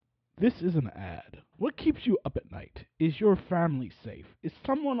This is an ad. What keeps you up at night? Is your family safe? Is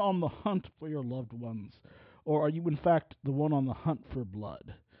someone on the hunt for your loved ones? Or are you, in fact, the one on the hunt for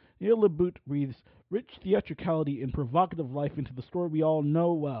blood? Neil LeBoot breathes rich theatricality and provocative life into the story we all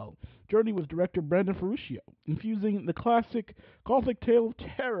know well. Journey with director Brandon Ferruccio, infusing the classic Gothic tale of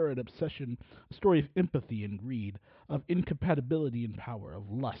terror and obsession, a story of empathy and greed, of incompatibility and power,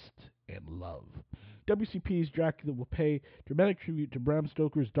 of lust and love. WCP's Dracula will pay dramatic tribute to Bram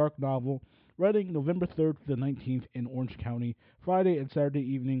Stoker's dark novel, running November 3rd to the 19th in Orange County, Friday and Saturday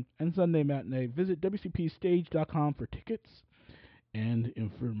evening, and Sunday matinee. Visit WCPstage.com for tickets and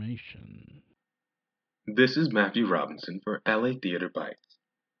information. This is Matthew Robinson for LA Theater Bites.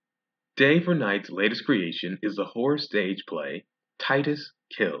 Day for Night's latest creation is the horror stage play Titus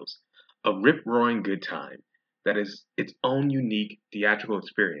Kills, a rip-roaring good time that is its own unique theatrical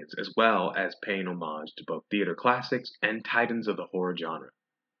experience as well as paying homage to both theater classics and titans of the horror genre.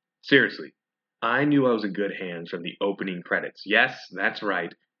 Seriously, I knew I was in good hands from the opening credits. Yes, that's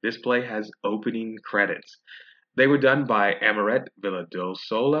right, this play has opening credits. They were done by Amaret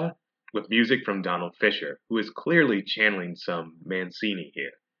Villadosola with music from Donald Fisher, who is clearly channeling some Mancini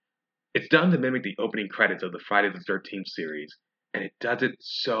here. It's done to mimic the opening credits of the Friday the 13th series, and it does it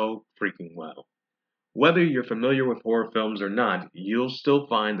so freaking well. Whether you're familiar with horror films or not, you'll still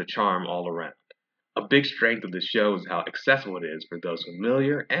find the charm all around. A big strength of the show is how accessible it is for those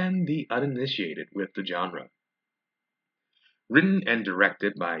familiar and the uninitiated with the genre. Written and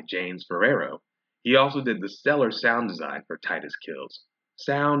directed by James Ferrero, he also did the stellar sound design for Titus Kills.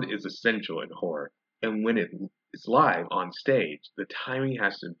 Sound is essential in horror, and when it is live on stage, the timing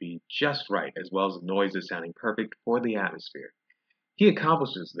has to be just right as well as the noises sounding perfect for the atmosphere. He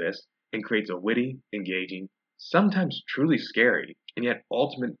accomplishes this and creates a witty, engaging, sometimes truly scary, and yet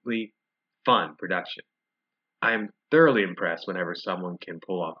ultimately fun production. I am thoroughly impressed whenever someone can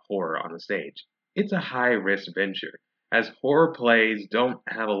pull off horror on the stage. It's a high risk venture, as horror plays don't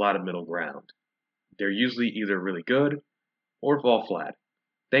have a lot of middle ground. They're usually either really good or fall flat.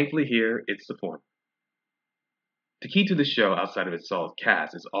 Thankfully, here it's the former. The key to the show, outside of its solid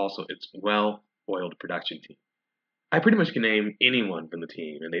cast, is also its well oiled production team. I pretty much can name anyone from the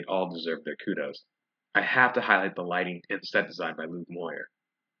team, and they'd all deserve their kudos. I have to highlight the lighting and set design by Luke Moyer.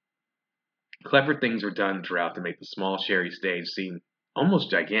 Clever things were done throughout to make the small Sherry stage seem almost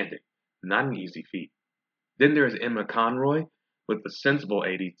gigantic, not an easy feat. Then there is Emma Conroy with a sensible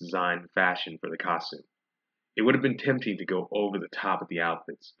 80s design fashion for the costume. It would have been tempting to go over the top with the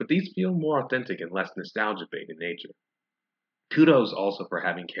outfits, but these feel more authentic and less nostalgia bait in nature. Kudos also for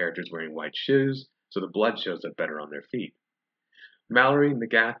having characters wearing white shoes, so the blood shows up better on their feet. Mallory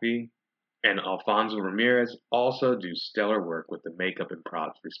McGaffey and Alfonso Ramirez also do stellar work with the makeup and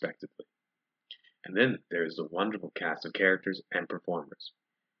props, respectively. And then there's the wonderful cast of characters and performers.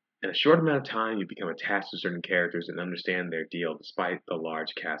 In a short amount of time, you become attached to certain characters and understand their deal despite the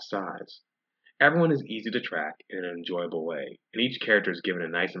large cast size. Everyone is easy to track in an enjoyable way, and each character is given a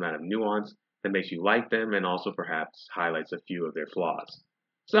nice amount of nuance that makes you like them and also perhaps highlights a few of their flaws.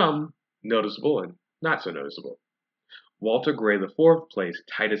 Some noticeable and not so noticeable. Walter Gray IV plays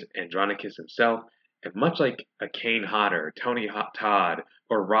Titus Andronicus himself, and much like a Kane Hodder, Tony Todd,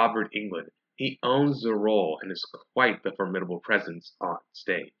 or Robert Englund, he owns the role and is quite the formidable presence on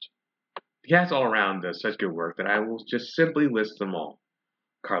stage. The cast all around does such good work that I will just simply list them all.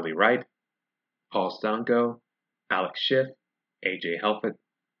 Carly Wright, Paul Stanko, Alex Schiff, AJ Helfet,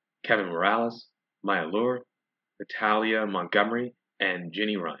 Kevin Morales, Maya Lure, Natalia Montgomery, and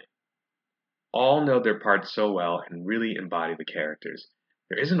Ginny Ryan. All know their parts so well and really embody the characters.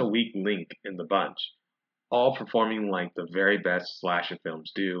 There isn't a weak link in the bunch, all performing like the very best slasher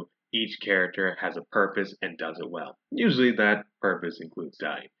films do. Each character has a purpose and does it well. Usually that purpose includes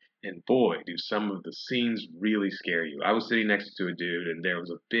dying. And boy, do some of the scenes really scare you. I was sitting next to a dude and there was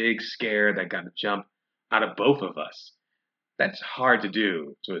a big scare that got a jump out of both of us. That's hard to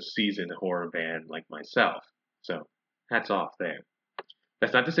do to a seasoned horror fan like myself. So, hats off there.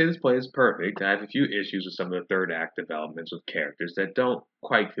 That's not to say this play is perfect. I have a few issues with some of the third act developments with characters that don't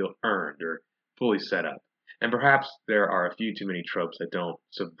quite feel earned or fully set up. And perhaps there are a few too many tropes that don't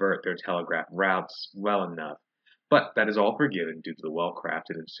subvert their telegraphed routes well enough. But that is all forgiven due to the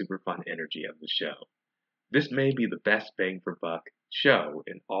well-crafted and super fun energy of the show. This may be the best bang for buck show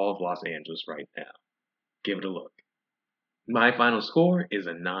in all of Los Angeles right now. Give it a look. My final score is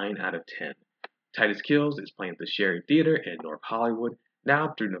a 9 out of 10. Titus Kills is playing at the Sherry Theater in North Hollywood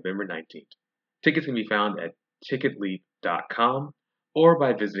now through November 19th. Tickets can be found at ticketleap.com or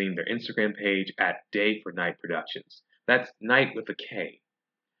by visiting their Instagram page at Day for Night Productions. That's night with a K.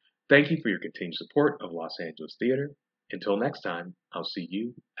 Thank you for your continued support of Los Angeles theater, Until next time, I'll see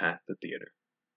you at the theater.